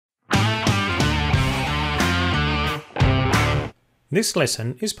This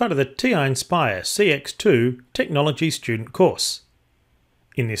lesson is part of the TI-Nspire CX2 Technology Student course.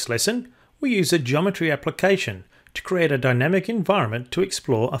 In this lesson, we use a geometry application to create a dynamic environment to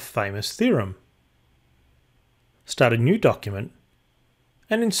explore a famous theorem. Start a new document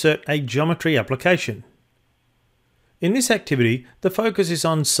and insert a geometry application. In this activity, the focus is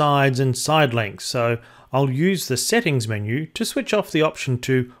on sides and side lengths, so I'll use the Settings menu to switch off the option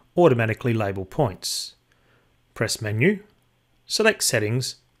to automatically label points. Press Menu, select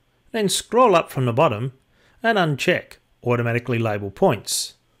Settings, then scroll up from the bottom and uncheck Automatically Label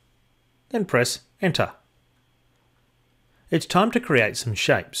Points. Then press Enter. It's time to create some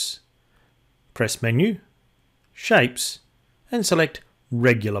shapes. Press Menu, Shapes, and select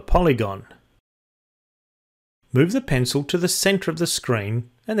Regular Polygon. Move the pencil to the centre of the screen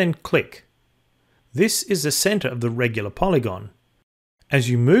and then click. This is the centre of the regular polygon. As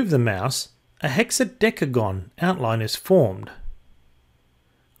you move the mouse, a hexadecagon outline is formed.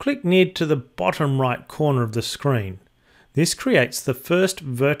 Click near to the bottom right corner of the screen. This creates the first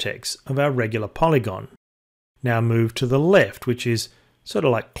vertex of our regular polygon. Now move to the left, which is sort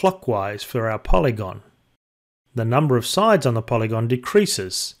of like clockwise for our polygon. The number of sides on the polygon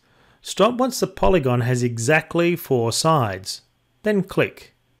decreases. Stop once the polygon has exactly 4 sides. Then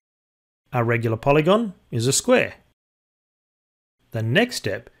click. Our regular polygon is a square. The next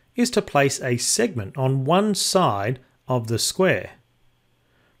step is to place a segment on one side of the square.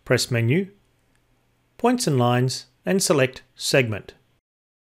 Press Menu, Points and Lines, and select Segment.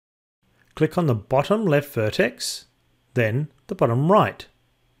 Click on the bottom left vertex, then the bottom right.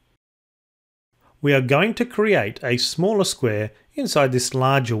 We are going to create a smaller square inside this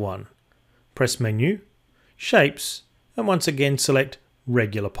larger one. Press Menu, Shapes, and once again select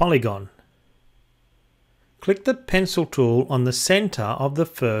Regular Polygon. Click the pencil tool on the centre of the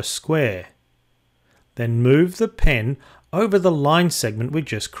first square. Then move the pen over the line segment we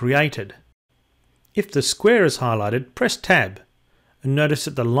just created. If the square is highlighted, press Tab, and notice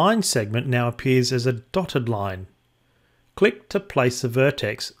that the line segment now appears as a dotted line. Click to place the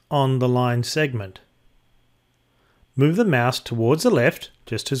vertex on the line segment. Move the mouse towards the left,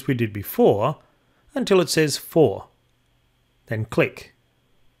 just as we did before, until it says 4. Then click.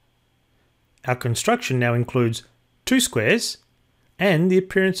 Our construction now includes 2 squares and the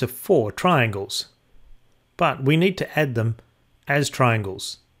appearance of 4 triangles. But we need to add them as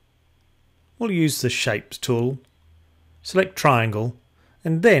triangles. We'll use the Shapes tool, select Triangle,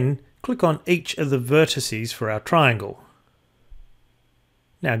 and then click on each of the vertices for our triangle.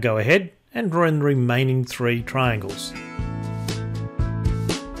 Now go ahead and draw in the remaining 3 triangles.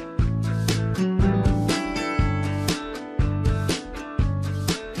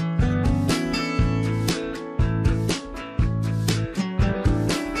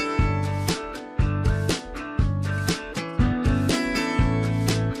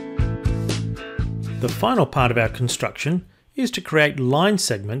 The final part of our construction is to create line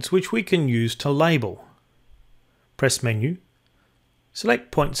segments which we can use to label. Press Menu,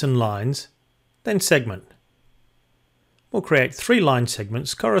 select Points and Lines, then Segment. We'll create 3 line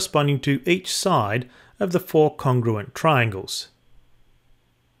segments corresponding to each side of the 4 congruent triangles.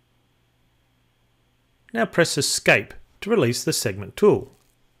 Now press Escape to release the Segment tool.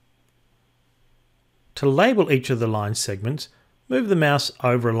 To label each of the line segments, move the mouse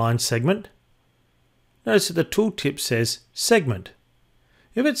over a line segment. Notice that the tooltip says Segment.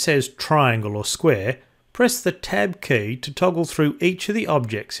 If it says Triangle or Square, press the Tab key to toggle through each of the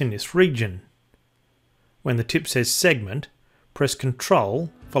objects in this region. When the tip says Segment, press Ctrl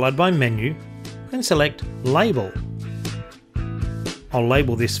followed by Menu and select Label. I'll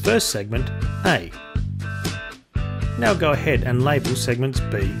label this first segment A. Now go ahead and label segments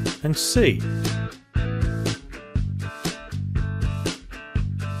B and C.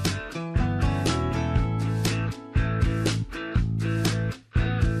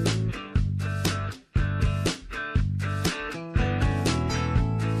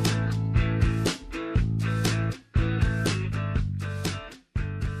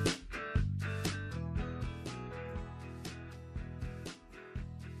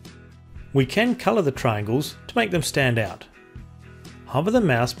 We can colour the triangles to make them stand out. Hover the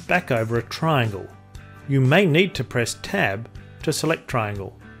mouse back over a triangle. You may need to press Tab to select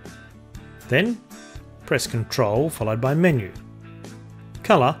Triangle. Then press Ctrl followed by Menu.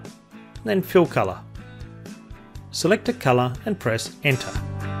 Colour, then Fill Colour. Select a colour and press Enter.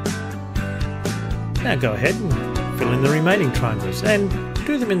 Now go ahead and fill in the remaining triangles and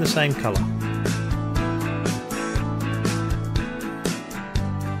do them in the same colour.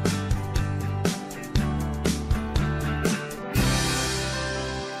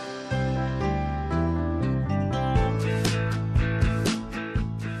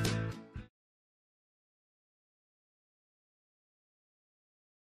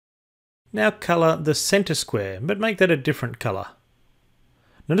 Now colour the centre square, but make that a different colour.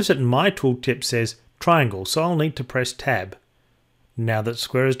 Notice that my tooltip says triangle, so I'll need to press Tab. Now that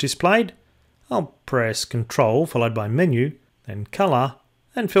square is displayed, I'll press Control followed by Menu, then Colour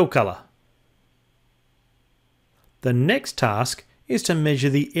and Fill Colour. The next task is to measure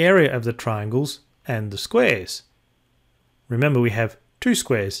the area of the triangles and the squares. Remember, we have two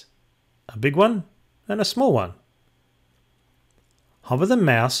squares, a big one and a small one. Hover the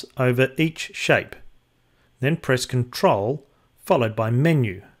mouse over each shape, then press Control followed by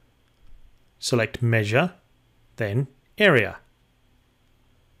Menu. Select Measure, then Area.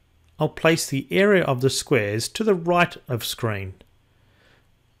 I'll place the area of the squares to the right of screen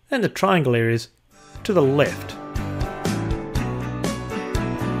and the triangle areas to the left.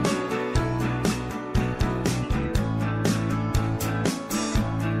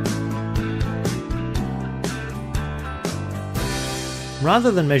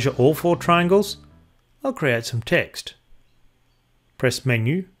 Rather than measure all four triangles, I'll create some text. Press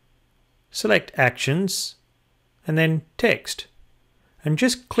Menu, select Actions, and then Text, and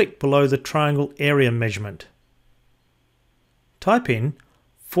just click below the triangle area measurement. Type in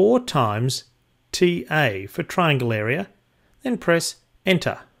 4 times TA for triangle area, then press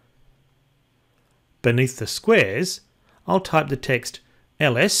Enter. Beneath the squares, I'll type the text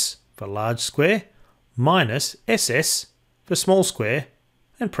LS for large square minus SS for small square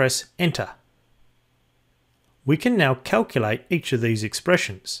and press Enter. We can now calculate each of these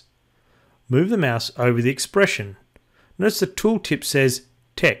expressions. Move the mouse over the expression. Notice the tooltip says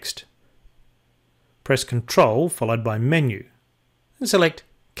Text. Press Control followed by Menu and select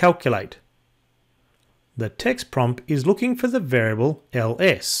Calculate. The text prompt is looking for the variable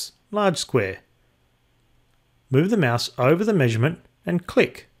LS, large square. Move the mouse over the measurement and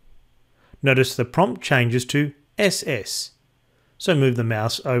click. Notice the prompt changes to SS. So move the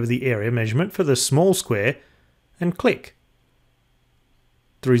mouse over the area measurement for the small square and click.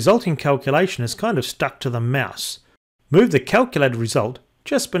 The resulting calculation is kind of stuck to the mouse. Move the calculated result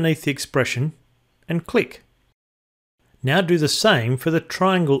just beneath the expression and click. Now do the same for the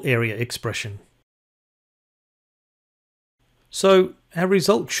triangle area expression. So our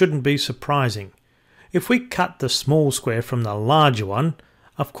result shouldn't be surprising. If we cut the small square from the larger one,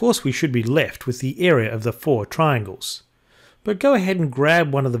 of course we should be left with the area of the 4 triangles. But go ahead and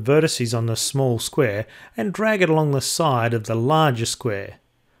grab one of the vertices on the small square and drag it along the side of the larger square.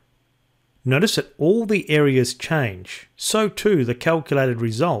 Notice that all the areas change, so too the calculated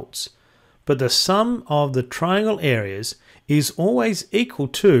results, but the sum of the triangle areas is always equal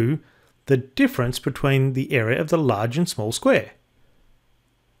to the difference between the area of the large and small square.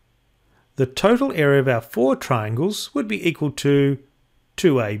 The total area of our 4 triangles would be equal to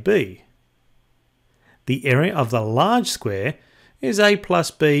 2AB. The area of the large square is A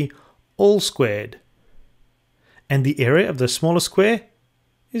plus B all squared, and the area of the smaller square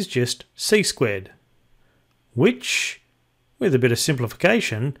is just C squared, which, with a bit of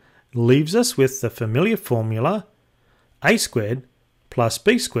simplification, leaves us with the familiar formula A squared plus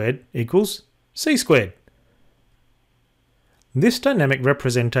B squared equals C squared. This dynamic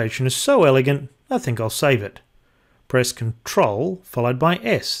representation is so elegant, I think I'll save it. Press Ctrl followed by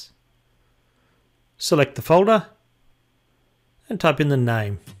S. Select the folder and type in the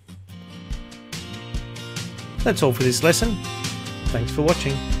name. That's all for this lesson. Thanks for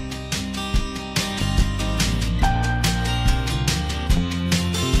watching.